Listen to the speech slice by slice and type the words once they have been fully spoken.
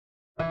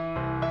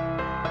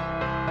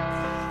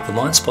The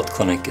MindSpot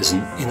Clinic is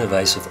an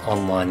innovative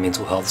online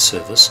mental health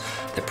service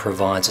that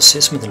provides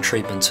assessment and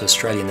treatment to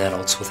Australian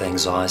adults with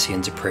anxiety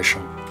and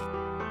depression.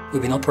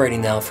 We've been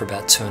operating now for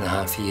about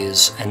 2.5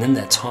 years, and in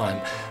that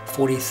time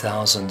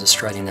 40,000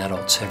 Australian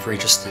adults have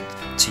registered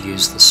to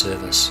use the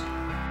service.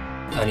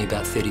 Only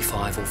about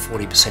 35 or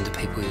 40% of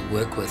people we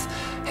work with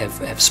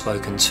have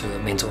spoken to a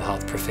mental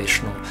health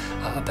professional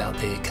about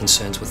their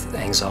concerns with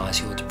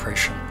anxiety or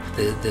depression.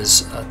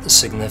 There's a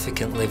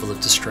significant level of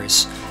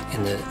distress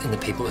in the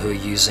people who are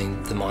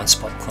using the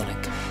MindSpot Clinic.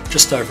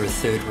 Just over a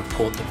third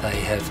report that they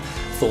have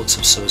thoughts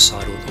of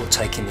suicide or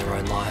taking their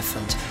own life,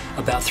 and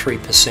about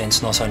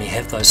 3% not only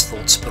have those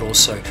thoughts but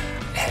also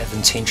have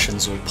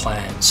intentions or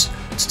plans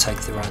to take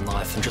their own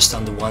life, and just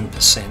under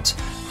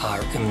 1%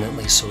 are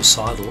imminently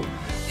suicidal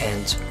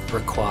and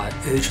require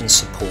urgent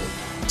support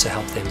to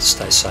help them to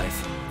stay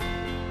safe.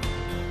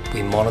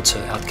 We monitor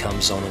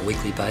outcomes on a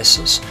weekly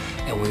basis,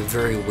 and we're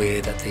very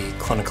aware that the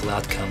clinical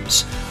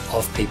outcomes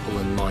of people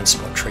in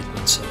MindSpot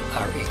treatments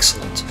are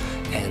excellent,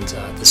 and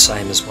the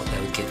same as what they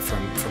would get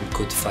from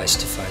good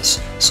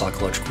face-to-face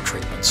psychological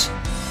treatments.